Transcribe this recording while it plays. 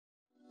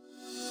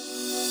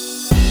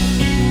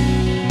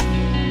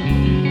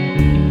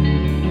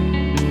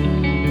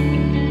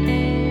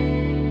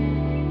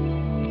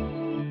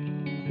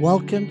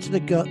Welcome to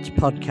the Gut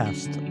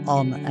podcast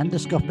on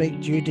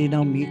endoscopic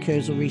duodenal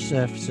mucosal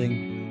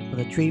resurfacing for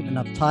the treatment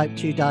of type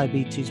 2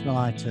 diabetes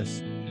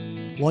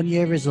mellitus. 1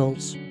 year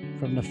results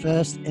from the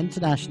first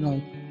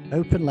international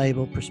open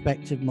label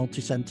prospective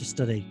multicenter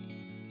study,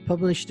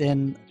 published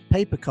in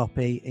paper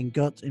copy in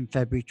Gut in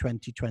February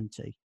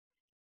 2020.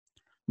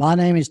 My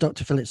name is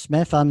Dr. Philip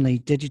Smith. I'm the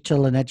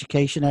digital and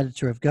education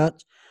editor of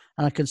Gut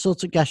and a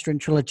consultant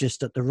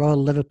gastroenterologist at the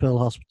Royal Liverpool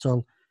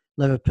Hospital,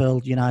 Liverpool,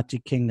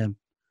 United Kingdom.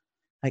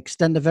 I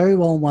extend a very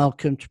warm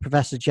welcome to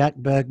Professor Jack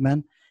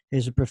Bergman, who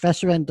is a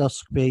professor of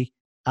endoscopy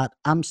at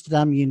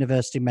Amsterdam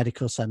University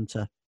Medical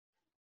Center.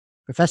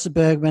 Professor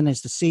Bergman is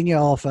the senior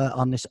author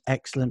on this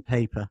excellent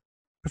paper.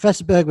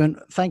 Professor Bergman,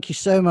 thank you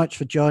so much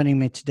for joining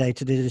me today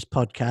to do this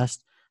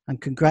podcast,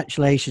 and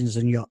congratulations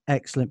on your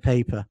excellent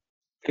paper.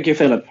 Thank you,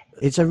 Philip.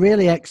 It's a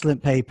really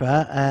excellent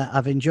paper.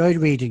 I've enjoyed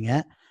reading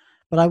it,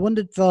 but I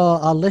wondered for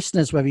our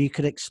listeners whether you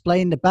could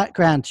explain the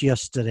background to your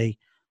study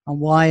and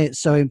why it's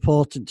so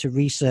important to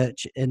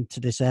research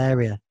into this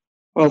area.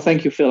 Well,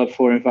 thank you, Philip,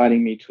 for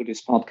inviting me to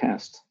this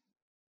podcast.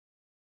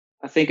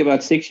 I think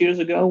about 6 years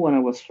ago, when I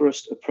was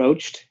first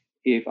approached,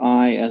 if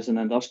I, as an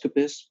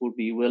endoscopist, would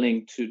be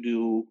willing to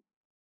do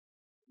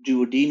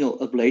duodenal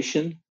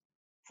ablation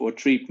for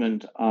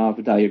treatment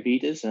of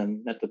diabetes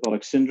and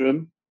metabolic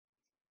syndrome,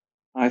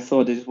 I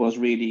thought this was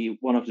really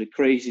one of the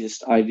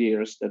craziest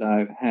ideas that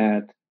I've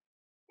had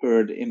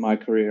heard in my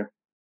career.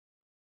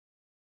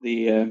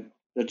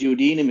 The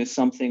duodenum is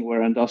something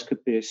where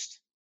endoscopists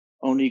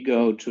only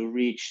go to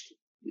reach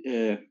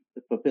the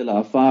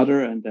papilla of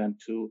Vader and then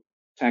to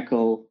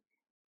tackle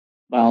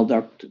bile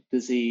duct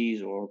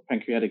disease or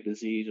pancreatic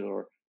disease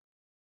or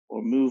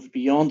move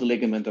beyond the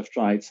ligament of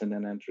Treitz and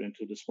then enter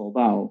into the small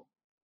bowel.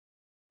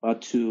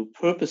 But to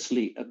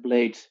purposely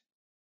ablate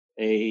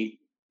a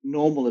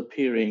normal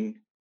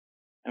appearing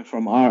and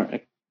from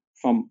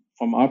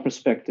our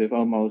perspective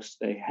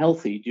almost a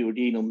healthy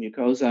duodenal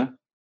mucosa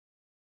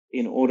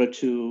in order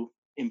to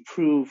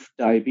improve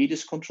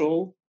diabetes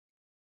control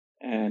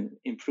and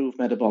improve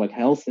metabolic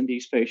health in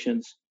these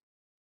patients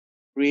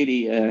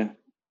really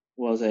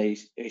was a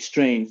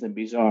strange and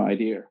bizarre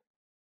idea.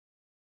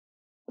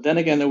 But then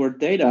again, there were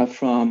data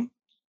from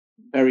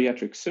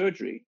bariatric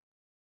surgery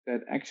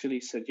that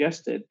actually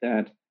suggested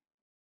that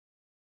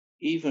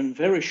even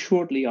very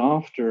shortly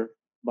after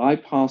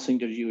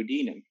bypassing the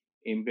duodenum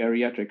in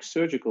bariatric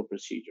surgical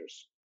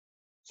procedures,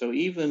 so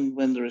even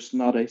when there is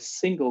not a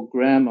single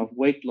gram of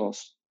weight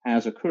loss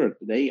has occurred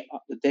the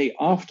day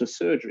after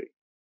surgery,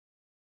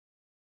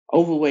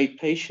 overweight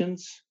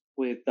patients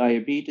with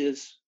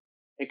diabetes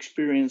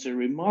experience a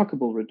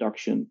remarkable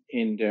reduction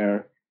in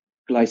their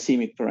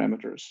glycemic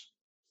parameters.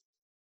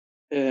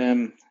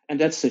 And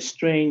that's a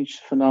strange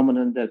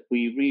phenomenon that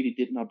we really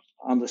did not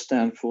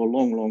understand for a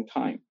long, long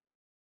time.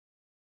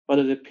 But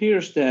it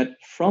appears that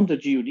from the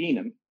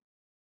duodenum,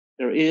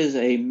 there is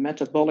a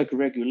metabolic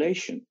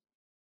regulation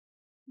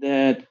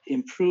that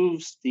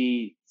improves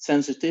the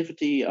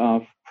sensitivity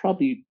of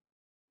probably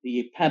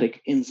the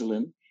hepatic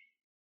insulin,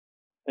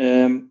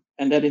 and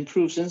that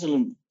improves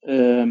insulin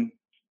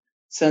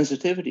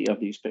sensitivity of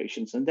these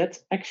patients. And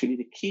that's actually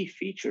the key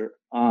feature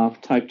of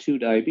type 2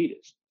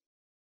 diabetes.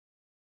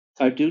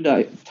 Type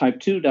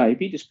 2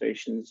 diabetes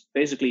patients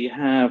basically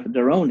have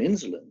their own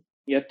insulin,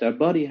 yet their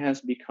body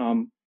has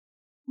become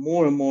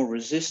more and more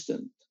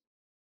resistant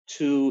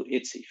to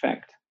its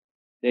effect.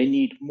 They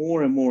need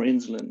more and more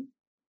insulin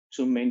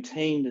to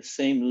maintain the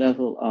same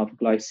level of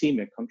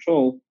glycemic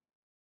control.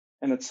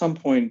 And at some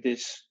point,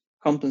 this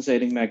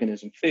compensating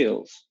mechanism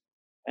fails,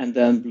 and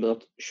then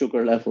blood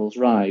sugar levels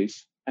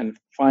rise. And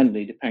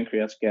finally, the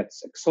pancreas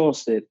gets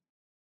exhausted,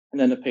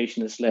 and then the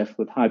patient is left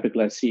with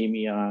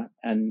hyperglycemia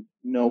and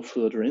no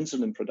further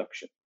insulin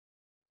production.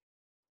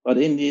 But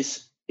in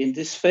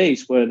this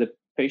phase where the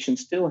patient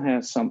still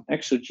has some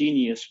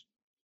exogenous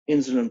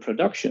insulin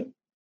production,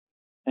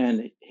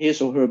 and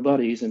his or her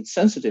body is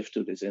insensitive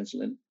to this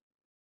insulin,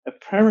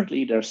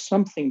 apparently there's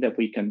something that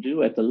we can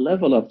do at the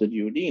level of the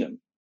duodenum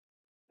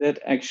that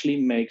actually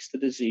makes the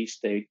disease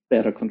state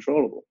better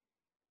controllable.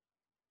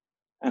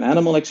 And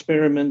animal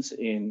experiments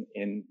in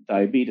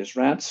diabetes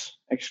rats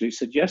actually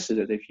suggested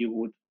that if you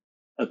would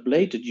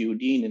ablate the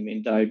duodenum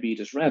in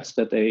diabetes rats,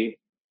 that they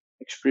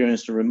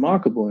experienced a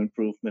remarkable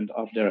improvement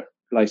of their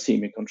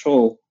glycemic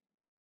control.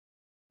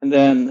 And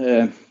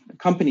then a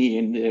company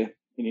in the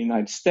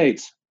United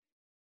States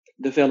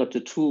developed a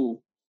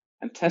tool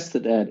and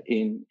tested that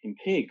in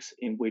pigs,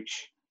 in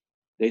which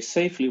they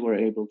safely were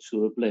able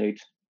to ablate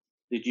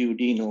the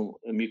duodenal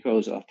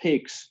mucosa of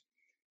pigs.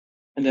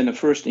 And then a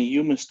first in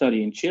human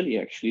study in Chile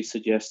actually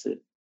suggested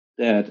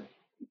that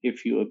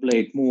if you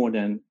ablate more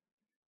than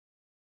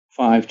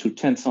 5 to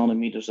 10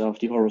 centimeters of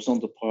the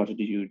horizontal part of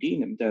the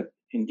duodenum, that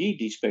indeed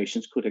these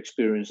patients could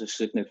experience a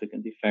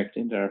significant effect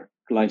in their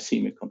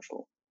glycemic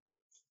control.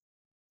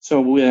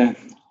 So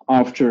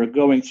after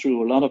going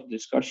through a lot of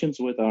discussions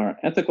with our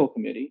ethical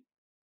committee,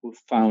 who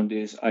found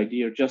this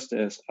idea just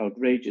as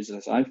outrageous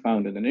as I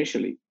found it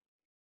initially,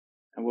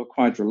 and were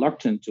quite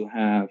reluctant to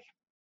have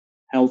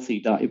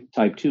healthy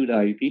type 2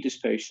 diabetes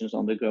patients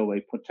undergo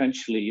a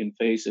potentially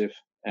invasive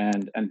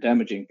and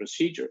damaging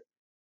procedure.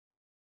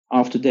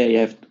 After they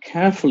have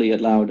carefully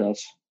allowed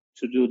us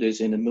to do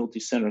this in a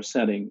multi-center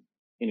setting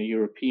in a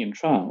European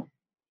trial,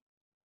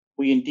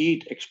 we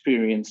indeed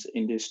experienced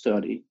in this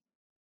study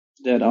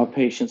that our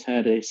patients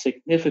had a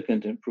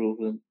significant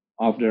improvement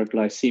of their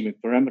glycemic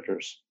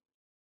parameters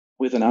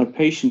with an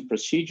outpatient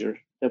procedure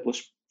that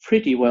was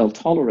pretty well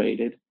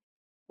tolerated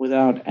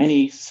without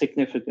any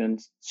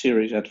significant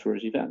serious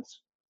adverse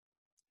events.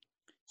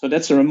 So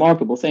that's a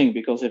remarkable thing,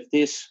 because if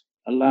this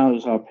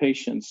allows our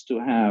patients to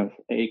have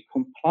a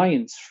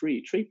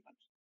compliance-free treatment,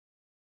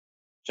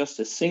 just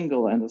a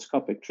single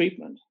endoscopic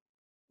treatment,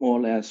 more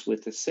or less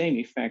with the same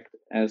effect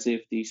as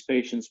if these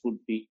patients would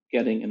be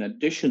getting an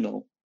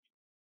additional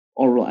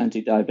oral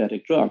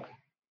anti-diabetic drug,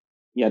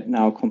 yet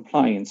now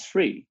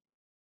compliance-free,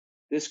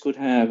 this could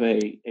have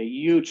a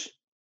huge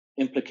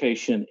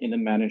implication in the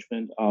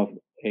management of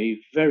a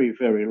very,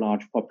 very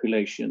large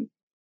population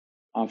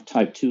of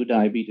type 2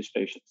 diabetes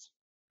patients.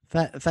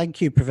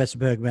 Thank you, Professor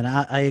Bergman.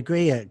 I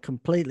agree.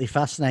 Completely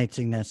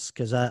fascinating this,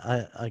 because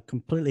I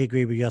completely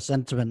agree with your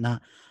sentiment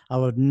that I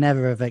would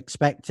never have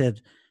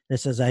expected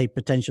this as a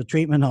potential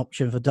treatment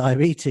option for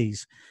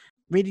diabetes.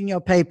 Reading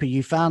your paper,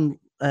 you found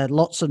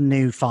lots of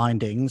new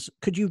findings.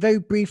 Could you very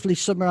briefly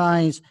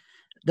summarize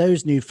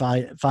those new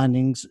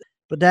findings,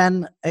 but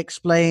then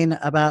explain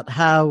about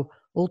how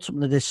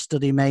ultimately this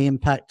study may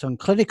impact on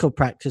clinical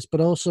practice, but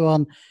also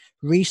on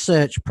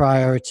research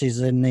priorities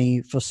in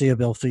the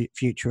foreseeable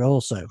future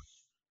also?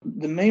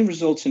 The main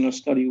results in our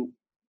study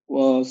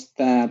was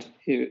that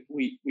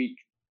we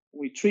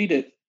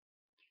treated,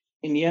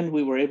 in the end,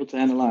 we were able to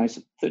analyze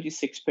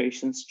 36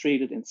 patients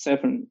treated in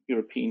 7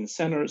 European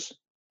centers.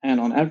 And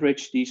on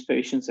average, these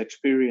patients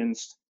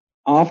experienced,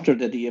 after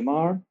the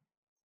DMR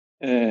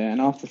and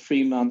after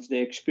 3 months,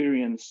 they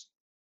experienced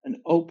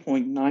an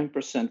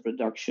 0.9%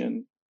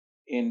 reduction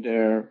in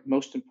their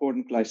most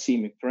important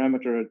glycemic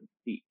parameter,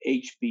 the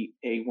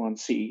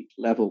HbA1c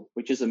level,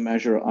 which is a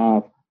measure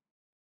of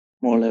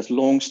more or less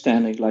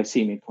long-standing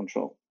glycemic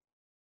control.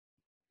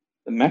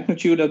 The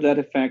magnitude of that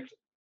effect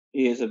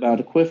is about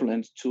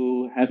equivalent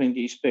to having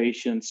these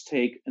patients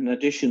take an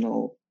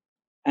additional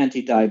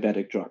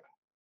anti-diabetic drug.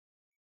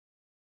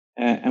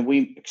 And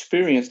we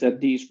experienced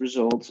that these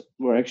results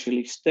were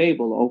actually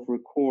stable over a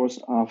course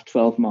of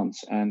 12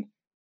 months. And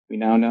we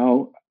now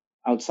know,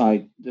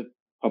 outside the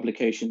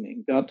publication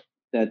in Gut,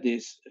 that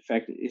this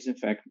effect is in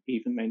fact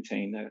even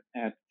maintained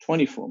at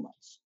 24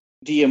 months.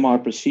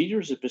 DMR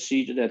procedure is a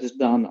procedure that is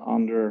done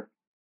under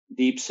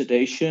deep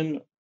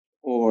sedation,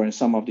 or in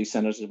some of these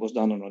centers it was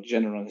done under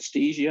general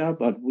anesthesia,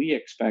 but we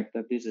expect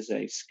that this is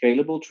a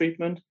scalable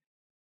treatment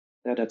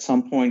that at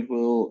some point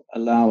will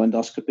allow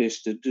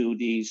endoscopists to do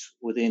these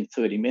within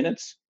 30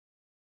 minutes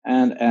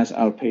and as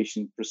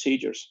outpatient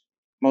procedures.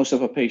 Most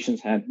of our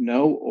patients had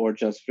no or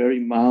just very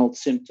mild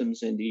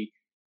symptoms in the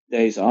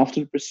days after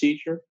the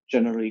procedure,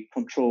 generally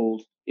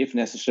controlled, if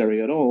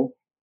necessary at all,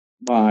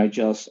 by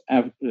just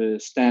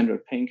standard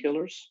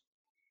painkillers.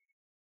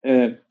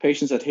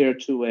 Patients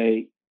adhered to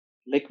a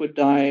liquid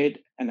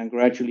diet and then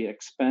gradually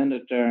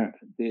expanded their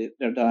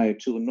diet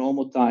to a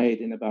normal diet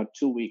in about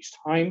 2 weeks'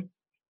 time.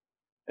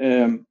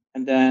 And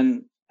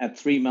then at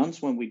 3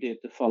 months, when we did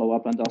the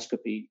follow-up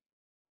endoscopy,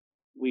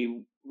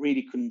 we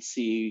really couldn't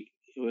see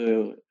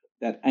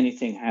that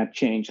anything had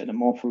changed at a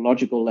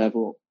morphological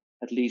level,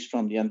 at least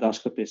from the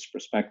endoscopist's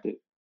perspective.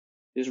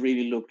 This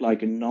really looked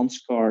like a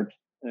non-scarred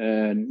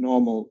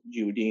normal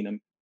duodenum,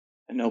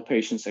 and no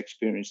patients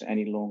experienced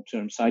any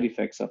long-term side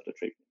effects of the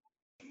treatment.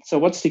 So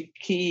what's the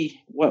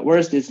key? Where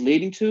is this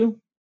leading to?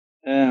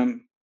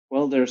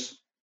 Well, there's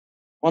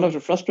one of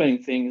the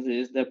frustrating things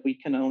is that we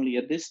can only,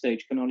 at this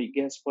stage, can only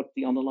guess what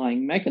the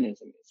underlying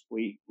mechanism is.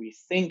 We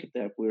think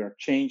that we are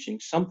changing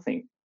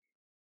something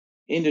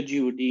in the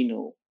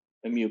duodenal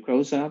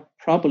mucosa,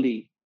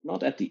 probably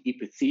not at the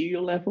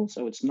epithelial level,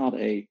 so it's not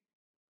a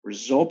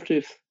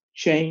resorptive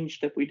change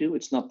that we do.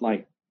 It's not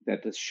like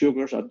that the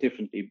sugars are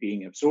differently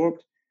being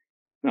absorbed.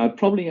 Now, it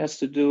probably has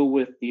to do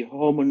with the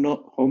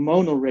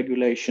hormonal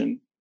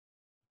regulation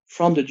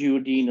from the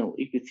duodenal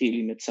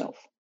epithelium itself.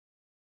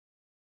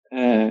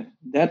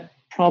 That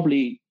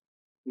probably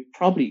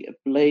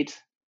ablate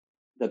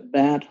the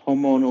bad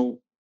hormonal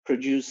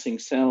producing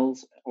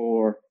cells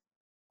or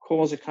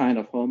cause a kind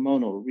of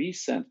hormonal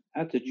reset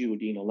at the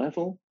duodenal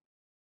level.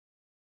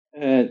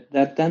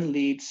 That then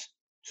leads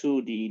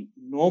to the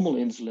normal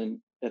insulin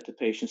that the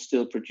patient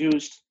still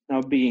produced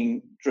now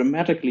being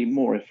dramatically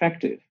more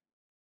effective,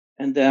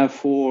 and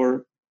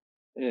therefore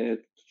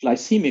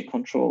glycemic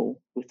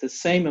control with the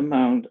same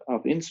amount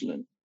of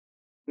insulin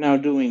now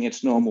doing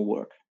its normal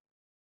work.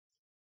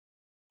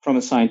 From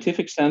a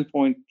scientific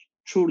standpoint,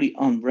 truly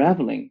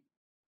unraveling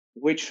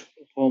which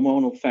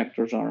hormonal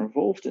factors are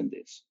involved in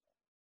this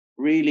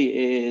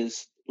really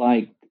is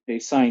like a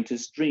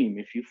scientist's dream.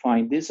 If you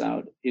find this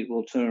out, it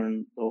will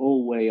turn the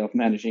whole way of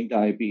managing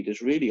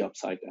diabetes really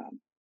upside down.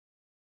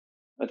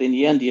 But in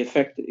the end,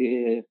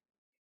 the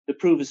the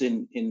proof is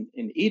in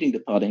eating the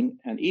pudding,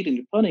 and eating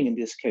the pudding in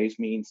this case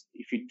means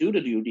if you do the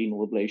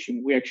duodenal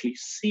ablation, we actually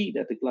see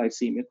that the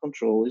glycemic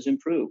control is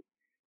improved.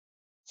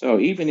 So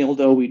even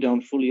although we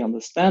don't fully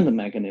understand the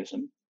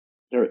mechanism,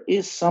 there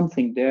is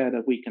something there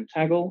that we can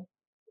tackle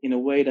in a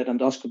way that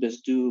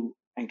endoscopists do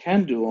and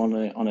can do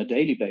on a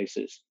daily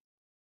basis.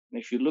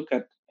 And if you look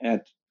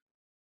at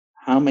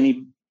how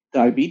many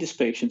diabetes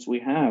patients we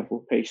have,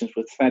 or patients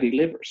with fatty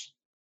livers,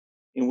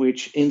 in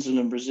which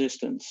insulin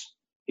resistance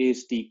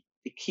is the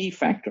key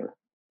factor,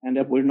 and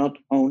that we're not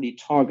only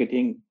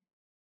targeting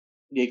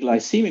the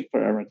glycemic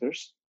parameters,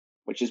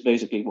 which is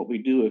basically what we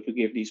do if we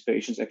give these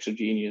patients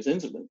exogenous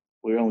insulin.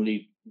 We're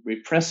only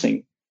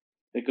repressing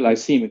the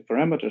glycemic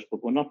parameters,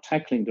 but we're not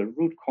tackling the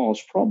root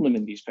cause problem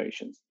in these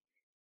patients.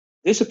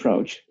 This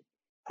approach,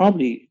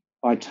 probably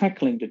by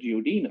tackling the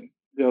duodenum,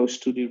 goes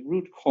to the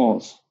root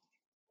cause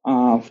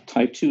of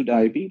type 2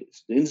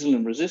 diabetes, the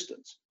insulin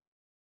resistance,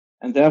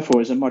 and therefore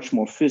is a much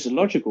more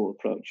physiological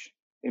approach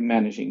in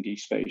managing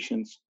these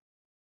patients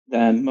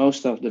than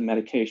most of the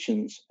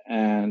medications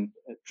and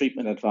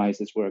treatment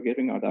advices we're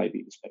giving our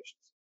diabetes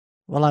patients.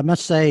 Well, I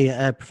must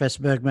say,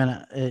 Professor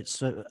Bergman,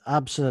 it's an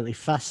absolutely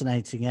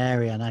fascinating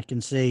area, and I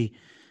can see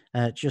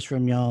just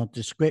from your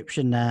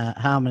description there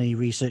how many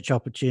research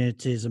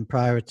opportunities and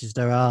priorities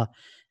there are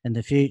in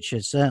the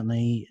future.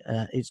 Certainly,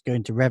 it's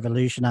going to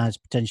revolutionize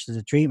potentially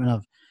the treatment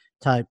of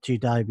type 2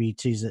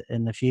 diabetes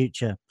in the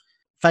future.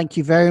 Thank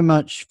you very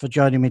much for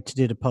joining me to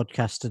do the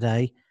podcast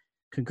today.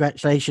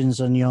 Congratulations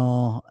on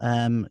your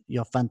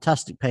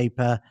fantastic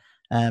paper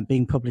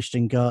being published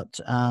in Gut,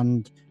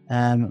 and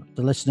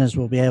the listeners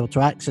will be able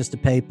to access the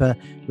paper,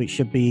 which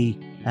should be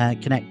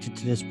connected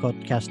to this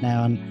podcast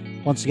now.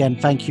 And once again,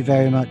 thank you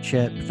very much,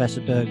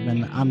 Professor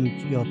Bergman, and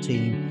your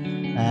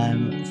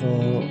team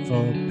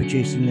for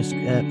producing this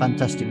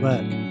fantastic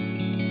work.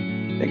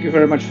 Thank you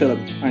very much, Philip.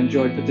 I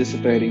enjoyed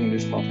participating in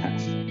this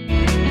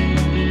podcast.